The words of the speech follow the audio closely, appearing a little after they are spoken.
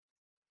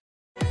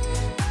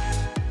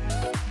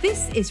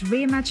This is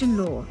Reimagine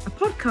Law, a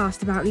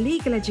podcast about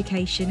legal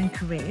education and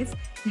careers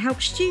to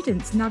help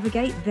students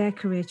navigate their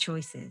career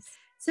choices.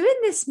 So in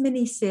this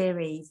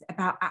mini-series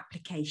about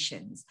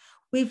applications,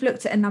 we've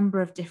looked at a number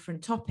of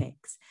different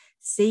topics: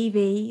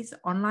 CVs,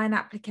 online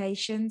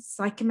applications,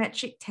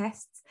 psychometric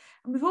tests,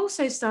 and we've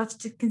also started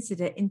to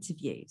consider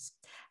interviews.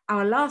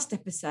 Our last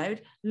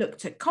episode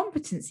looked at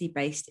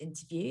competency-based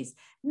interviews.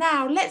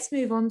 Now let's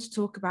move on to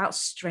talk about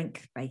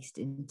strength-based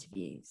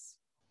interviews.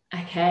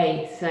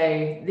 Okay, so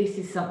this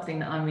is something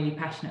that I'm really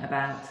passionate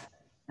about,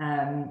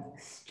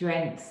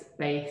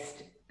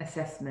 strengths-based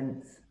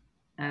assessments.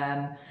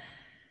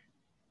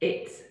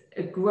 It's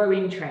a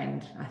growing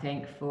trend, I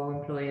think, for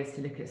employers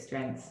to look at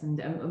strengths.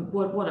 And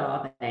what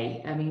are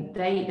they? I mean,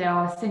 they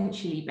are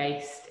essentially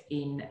based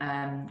in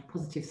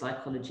positive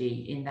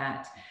psychology, in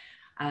that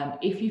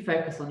if you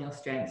focus on your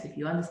strengths, if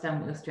you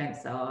understand what your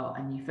strengths are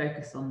and you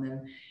focus on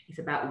them, it's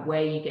about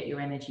where you get your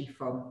energy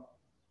from.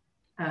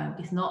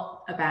 It's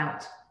not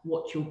about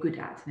what you're good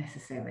at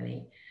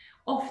necessarily.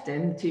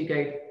 Often two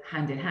go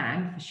hand in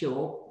hand for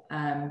sure,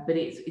 but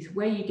it's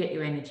where you get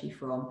your energy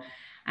from.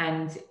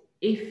 And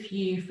if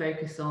you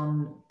focus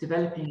on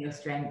developing your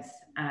strengths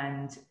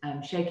and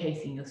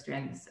showcasing your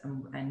strengths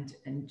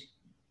and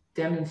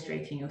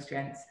demonstrating your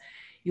strengths,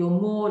 you're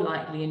more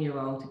likely in your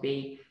role to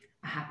be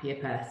a happier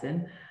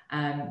person.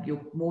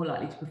 You're more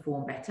likely to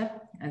perform better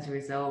as a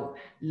result,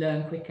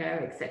 learn quicker,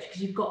 etc.,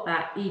 because you've got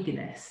that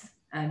eagerness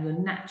and you're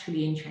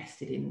naturally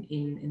interested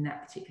in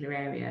that particular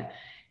area.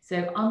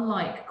 So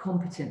unlike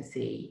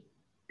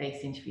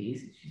competency-based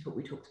interviews, which is what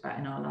we talked about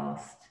in our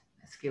last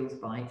Skills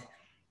Bite,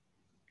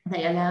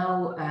 they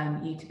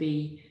allow you to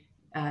be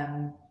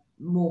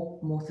more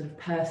sort of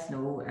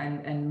personal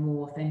and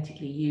more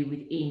authentically you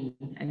within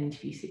an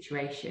interview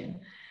situation.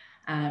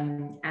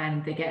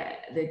 And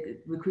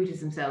the recruiters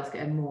themselves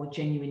get a more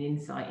genuine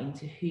insight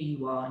into who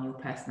you are and your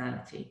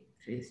personality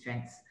through the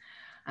strengths.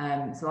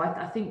 So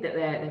I think that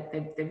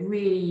they're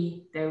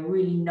really a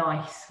really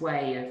nice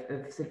way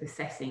of sort of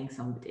assessing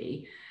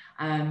somebody.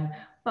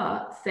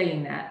 But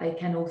saying that, they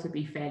can also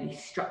be fairly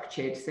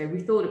structured. So we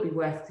thought it'd be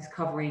worth just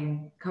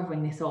covering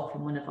this off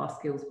in one of our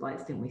Skills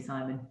Bites, didn't we,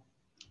 Simon?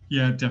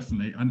 Yeah,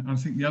 definitely. And I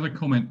think the other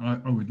comment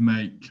I would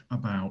make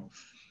about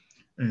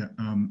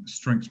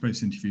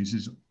strengths-based interviews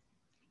is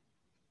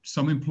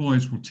some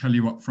employers will tell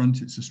you up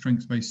front it's a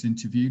strengths-based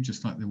interview,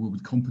 just like they will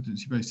with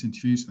competency-based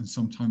interviews, and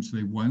sometimes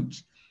they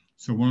won't.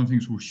 So one of the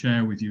things we'll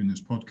share with you in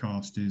this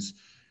podcast is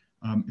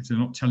if they're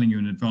not telling you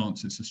in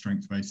advance it's a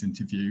strengths-based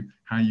interview,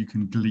 how you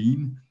can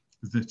glean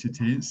that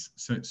it is.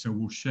 So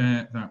we'll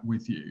share that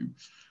with you.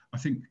 I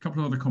think a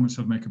couple of other comments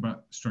I'd make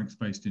about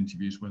strengths-based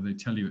interviews where they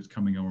tell you it's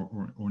coming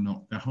or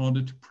not. They're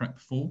harder to prep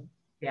for.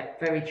 Yeah,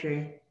 very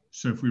true.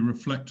 So if we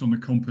reflect on the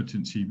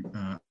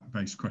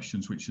competency-based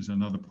questions, which is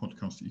another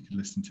podcast that you could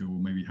listen to or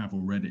maybe have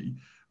already,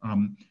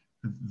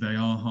 they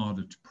are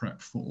harder to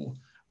prep for.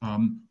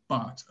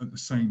 But at the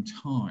same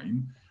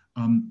time,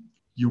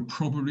 you'll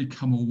probably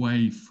come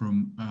away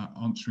from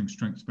answering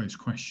strengths-based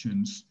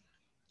questions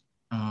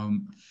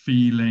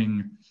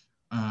feeling,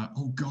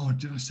 oh God,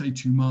 did I say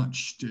too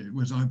much?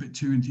 Was I a bit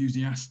too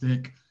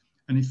enthusiastic?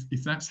 And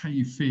if that's how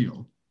you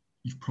feel,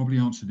 you've probably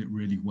answered it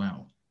really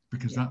well,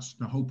 because that's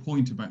the whole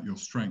point about your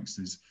strengths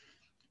is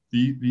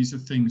these are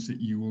things that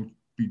you will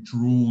be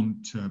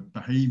drawn to,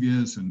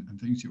 behaviors and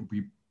things you'll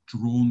be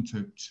drawn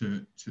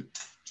to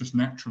just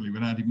naturally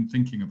without even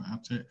thinking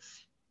about it.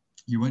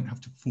 You won't have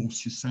to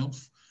force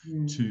yourself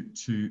to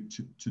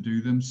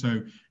do them.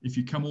 So if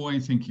you come away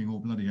thinking, oh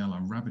bloody hell, I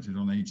rabbited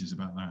on ages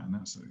about that, and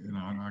that's, you know,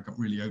 I got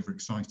really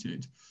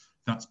overexcited,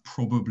 that's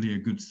probably a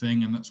good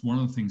thing. And that's one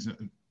of the things that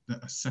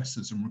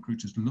assessors and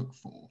recruiters look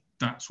for.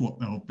 That's what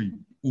they'll be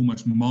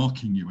almost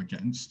marking you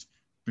against,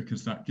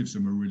 because that gives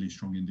them a really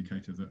strong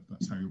indicator that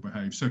that's how you'll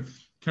behave. So,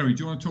 Kerry,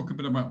 do you want to talk a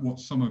bit about what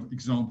some of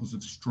examples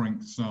of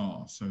strengths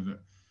are, so that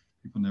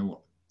people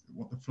know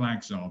what the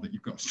flags are that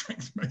you've got a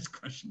strengths-based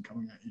question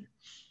coming at you?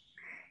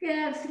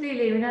 Yeah,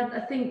 absolutely. I mean,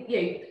 I think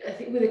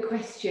with a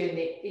question,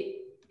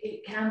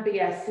 it can be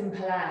as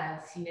simple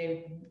as, you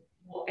know,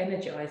 what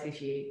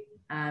energizes you.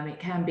 It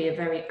can be a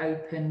very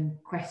open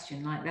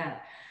question like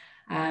that.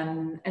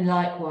 And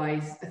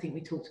likewise, I think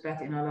we talked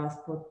about it in our last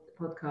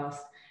podcast.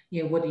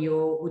 You know, what are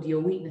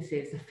your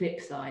weaknesses? The flip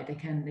side, they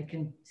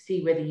can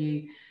see whether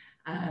you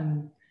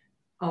are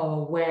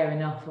aware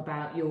enough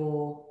about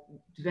your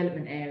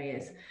development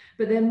areas.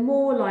 But they're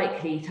more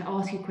likely to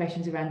ask you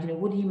questions around, you know,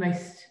 what are you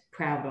most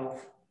proud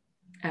of?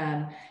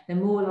 They're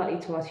more likely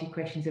to ask you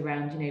questions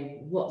around, you know,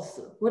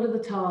 what are the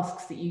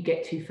tasks that you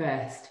get to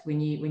first when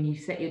you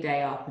set your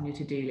day up on your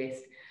to-do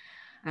list.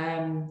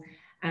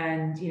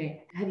 And, you know,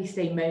 how do you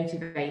stay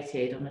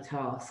motivated on a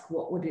task?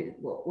 Where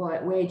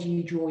do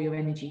you draw your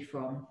energy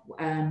from?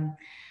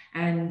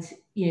 And,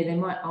 you know, they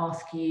might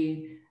ask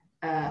you,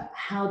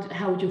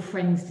 how would your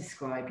friends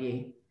describe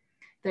you?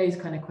 Those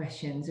kind of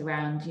questions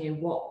around, you know,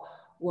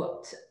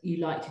 what you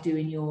like to do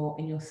in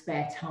your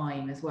spare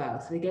time as well.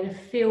 So they get a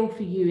feel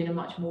for you in a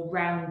much more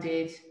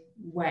rounded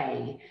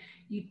way.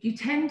 You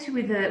tend to,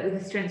 with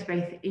a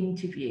strengths-based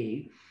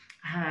interview,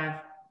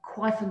 have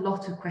quite a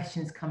lot of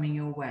questions coming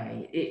your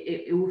way.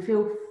 It will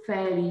feel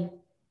fairly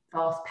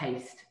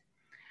fast-paced,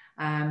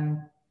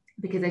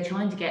 because they're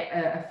trying to get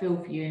a feel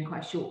for you in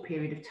quite a short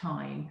period of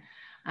time.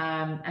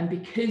 And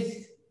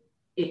because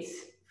it's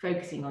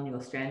focusing on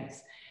your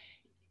strengths,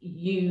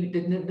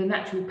 the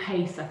natural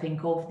pace, I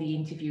think, of the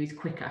interview is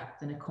quicker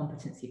than a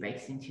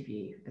competency-based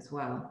interview as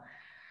well.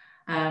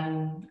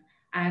 And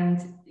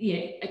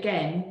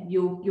again,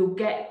 you'll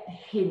get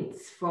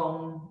hints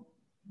from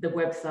the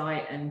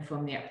website and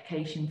from the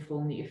application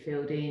form that you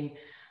filled in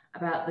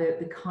about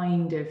the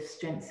kind of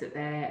strengths that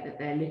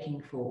they're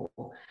looking for,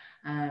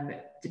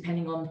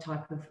 depending on the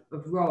type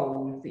of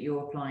role that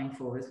you're applying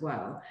for as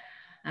well.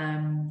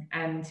 So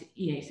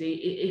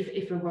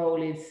if a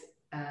role is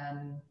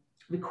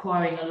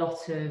requiring a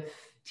lot of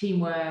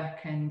teamwork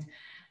and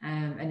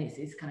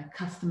it's kind of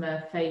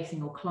customer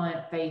facing or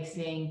client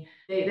facing,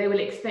 they will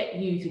expect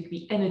you to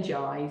be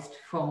energized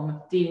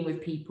from dealing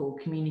with people,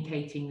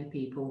 communicating with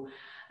people,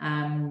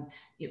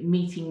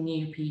 meeting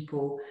new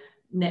people,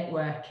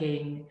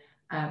 networking,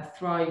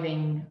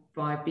 thriving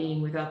by being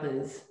with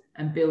others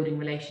and building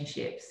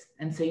relationships.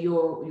 And so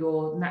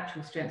your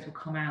natural strengths will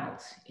come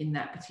out in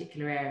that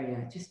particular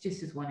area, just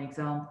as one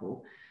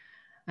example.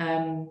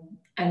 And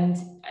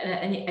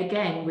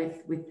again,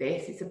 with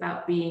this, it's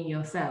about being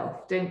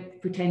yourself. Don't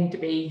pretend to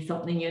be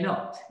something you're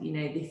not.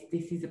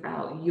 This is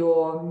about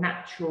your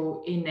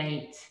natural,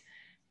 innate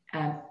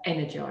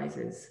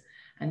energizers,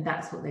 and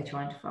that's what they're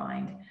trying to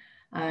find.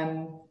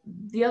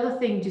 The other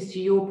thing, just to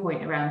your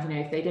point around,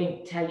 if they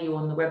don't tell you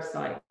on the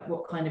website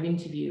what kind of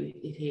interview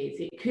it is,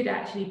 it could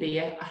actually be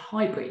a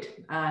hybrid.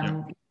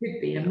 It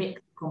could be a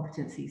mix of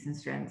competencies and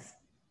strengths.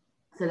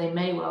 So they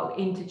may well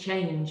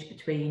interchange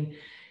between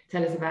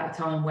tell us about a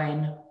time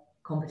when,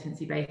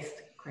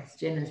 competency-based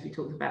question, as we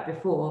talked about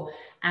before,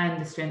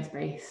 and a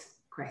strengths-based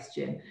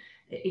question.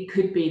 It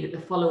could be that the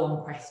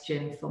follow-on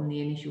question from the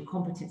initial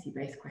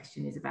competency-based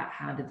question is about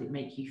how did it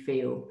make you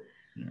feel?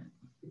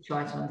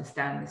 Try to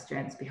understand the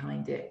strengths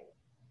behind it.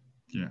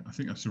 Yeah, I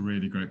think that's a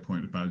really great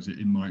point about it.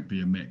 It might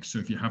be a mix. So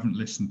if you haven't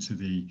listened to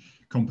the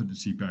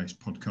competency-based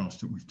podcast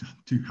that we've done,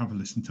 do have a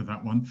listen to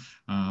that one,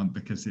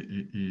 because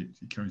it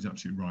carries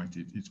absolutely right.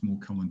 It's more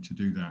common to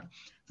do that.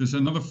 There's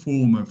another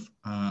form of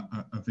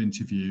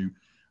interview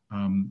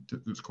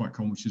that's quite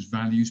common, which is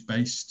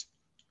values-based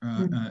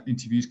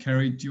interviews.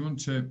 Kerry, do you want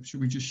to? Should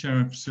we just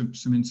share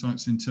some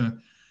insights into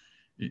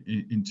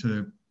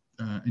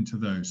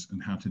those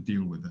and how to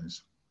deal with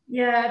those?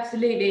 Yeah,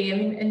 absolutely. I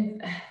mean,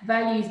 and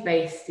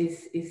values-based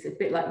is a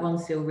bit like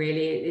Ronseal,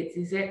 really. It's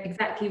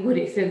exactly what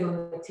it says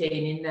on the tin,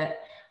 in that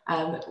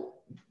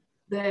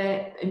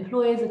the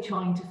employers are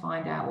trying to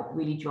find out what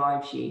really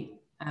drives you.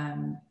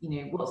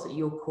 What's at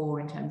your core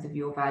in terms of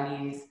your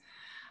values,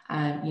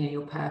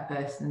 your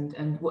purpose,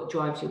 and what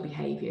drives your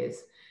behaviours.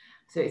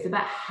 So it's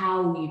about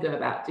how you go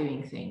about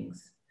doing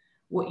things.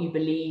 What you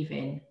believe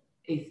in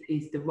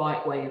is the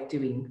right way of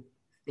doing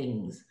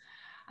things.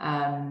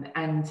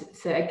 And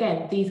so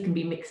again, these can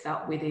be mixed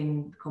up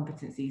within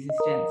competencies and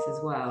strengths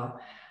as well.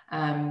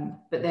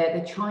 But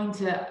they're trying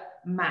to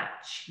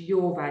match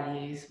your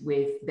values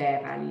with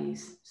their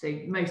values. So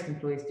most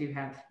employers do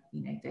have,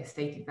 their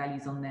stated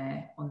values on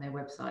their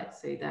website.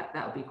 So that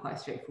would be quite a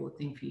straightforward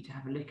thing for you to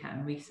have a look at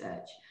and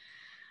research.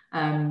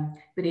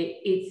 But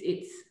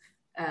it's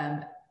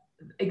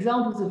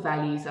examples of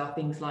values are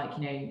things like,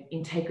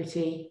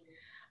 integrity,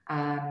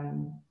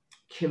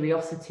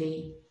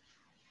 curiosity,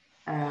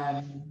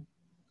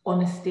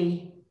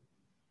 honesty.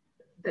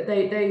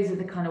 Those are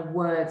the kind of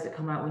words that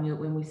come out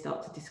when we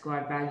start to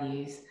describe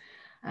values.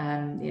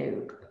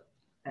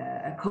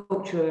 A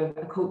culture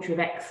of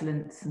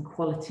excellence and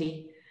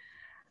quality.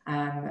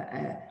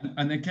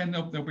 And again,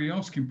 they'll be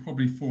asking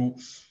probably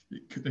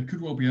they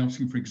could well be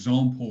asking for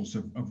examples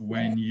of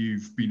when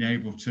you've been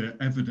able to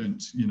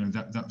evidence,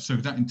 so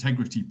that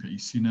integrity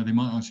piece. They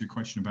might ask you a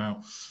question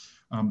about.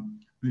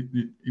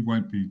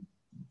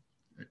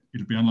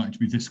 It'll be unlikely to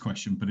be this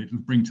question, but it'll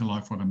bring to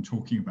life what I'm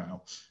talking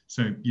about.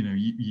 So,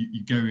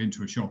 you go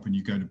into a shop and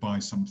you go to buy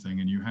something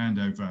and you hand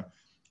over,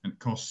 and it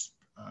costs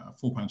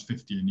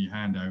 £4.50, and you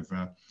hand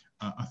over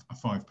a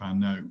 £5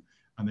 note,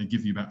 and they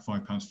give you back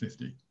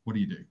 £5.50. What do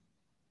you do?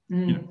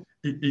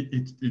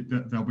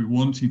 They'll be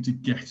wanting to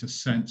get a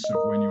sense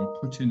of, when you're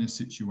put in a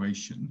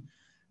situation,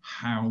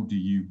 how do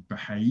you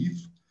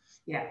behave?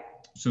 Yeah.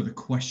 So the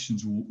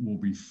questions will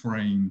be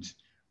framed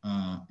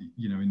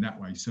in that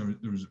way. So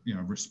there is,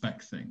 a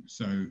respect thing.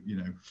 So,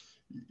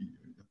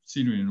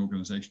 senior in an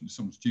organization,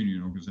 someone's junior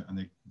in an organization, and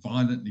they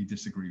violently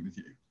disagree with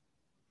you.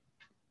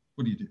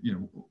 What do you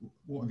do?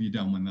 What have you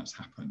done when that's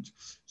happened?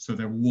 So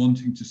they're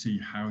wanting to see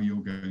how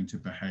you're going to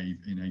behave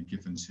in a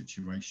given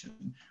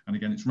situation. And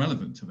again, it's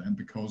relevant to them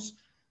because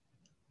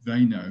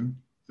they know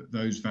that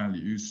those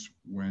values,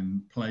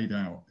 when played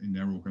out in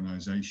their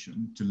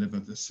organization, deliver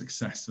the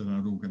success that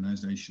that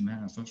organization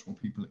has. That's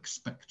what people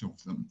expect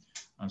of them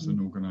as an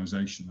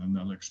organization, and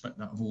they'll expect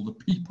that of all the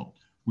people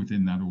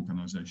within that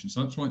organization.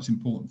 So that's why it's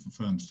important for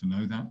firms to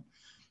know that.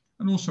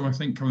 And also, I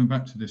think, coming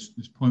back to this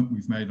point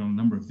we've made on a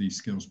number of these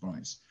skills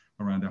bites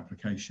around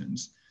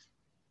applications,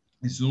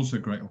 this is also a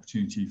great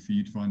opportunity for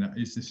you to find out,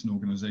 is this an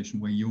organisation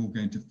where you're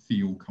going to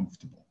feel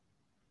comfortable?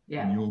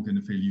 Yeah. And you're going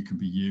to feel you can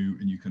be you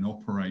and you can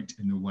operate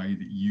in the way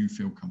that you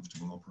feel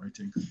comfortable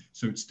operating.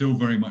 So it's still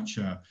very much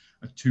a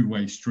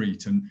two-way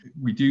street. And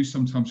we do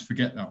sometimes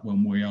forget that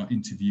when we are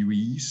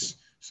interviewees.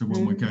 So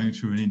when we're going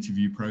through an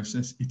interview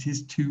process, it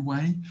is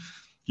two-way.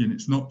 And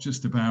it's not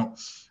just about,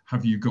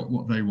 have you got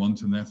what they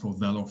want and therefore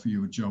they'll offer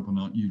you a job and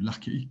aren't you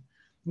lucky?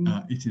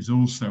 It is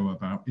also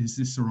about, is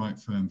this the right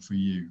firm for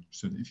you?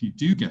 So that if you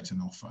do get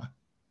an offer,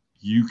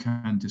 you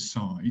can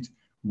decide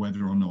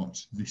whether or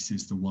not this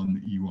is the one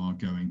that you are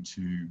going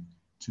to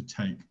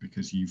take,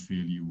 because you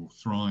feel you will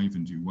thrive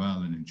and do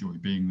well and enjoy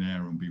being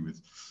there and be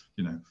with,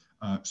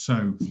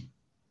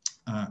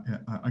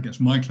 I guess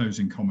my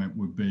closing comment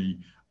would be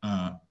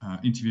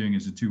interviewing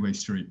is a two-way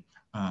street,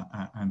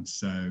 and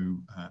so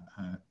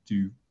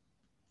do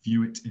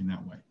view it in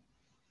that way.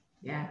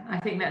 Yeah, I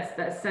think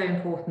that's so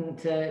important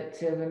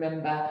to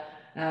remember,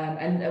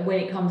 and when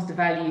it comes to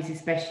values,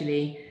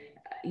 especially,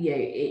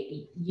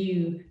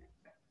 you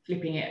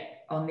flipping it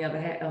on the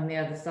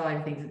other side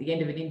of things, at the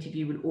end of an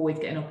interview, will always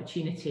get an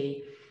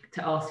opportunity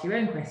to ask your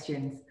own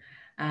questions,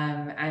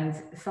 and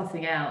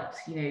sussing out,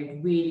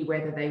 really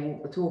whether they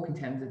walk the talk in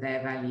terms of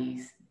their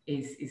values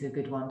is a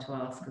good one to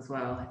ask as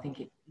well. I think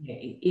it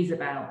is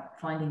about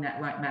finding that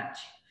right match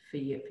for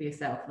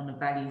yourself on a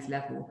values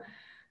level.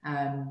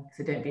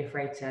 So don't be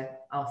afraid to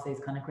ask those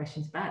kind of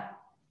questions back.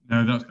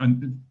 No,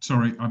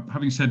 sorry,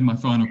 having said my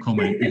final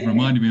comment, it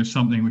reminded me of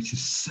something which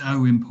is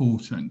so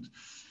important.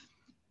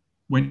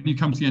 When you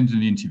come to the end of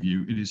the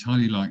interview, it is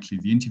highly likely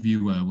the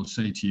interviewer will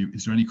say to you,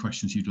 is there any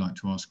questions you'd like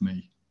to ask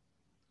me?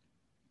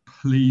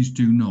 Please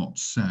do not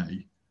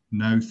say,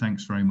 no,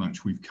 thanks very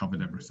much, we've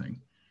covered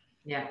everything.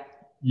 Yeah.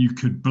 You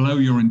could blow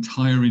your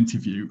entire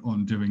interview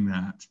on doing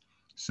that.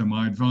 So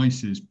my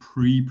advice is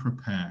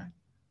pre-prepare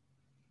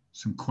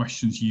some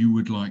questions you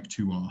would like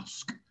to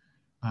ask,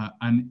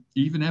 and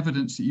even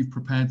evidence that you've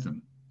prepared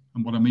them.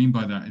 And what I mean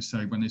by that is,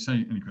 say, when they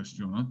say any questions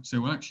you want, say,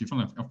 well, actually,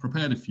 I've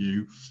prepared a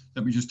few.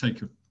 Let me just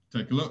take a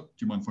look.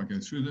 Do you mind if I go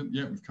through them?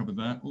 Yeah, we've covered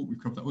that. Oh,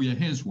 we've covered that. Oh, yeah,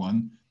 here's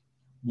one.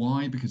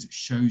 Why? Because it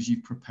shows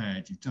you've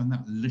prepared. You've done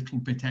that little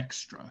bit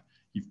extra.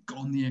 You've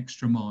gone the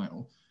extra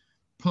mile.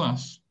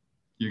 Plus,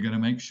 you're going to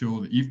make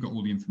sure that you've got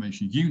all the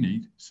information you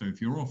need. So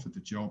if you're offered the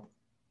job,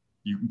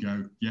 you can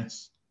go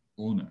yes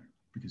or no,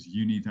 because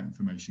you need that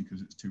information,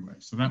 because it's two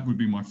ways. So that would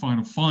be my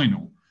final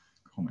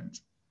comment.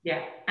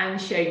 Yeah, and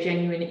show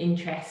genuine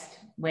interest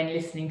when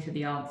listening to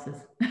the answers.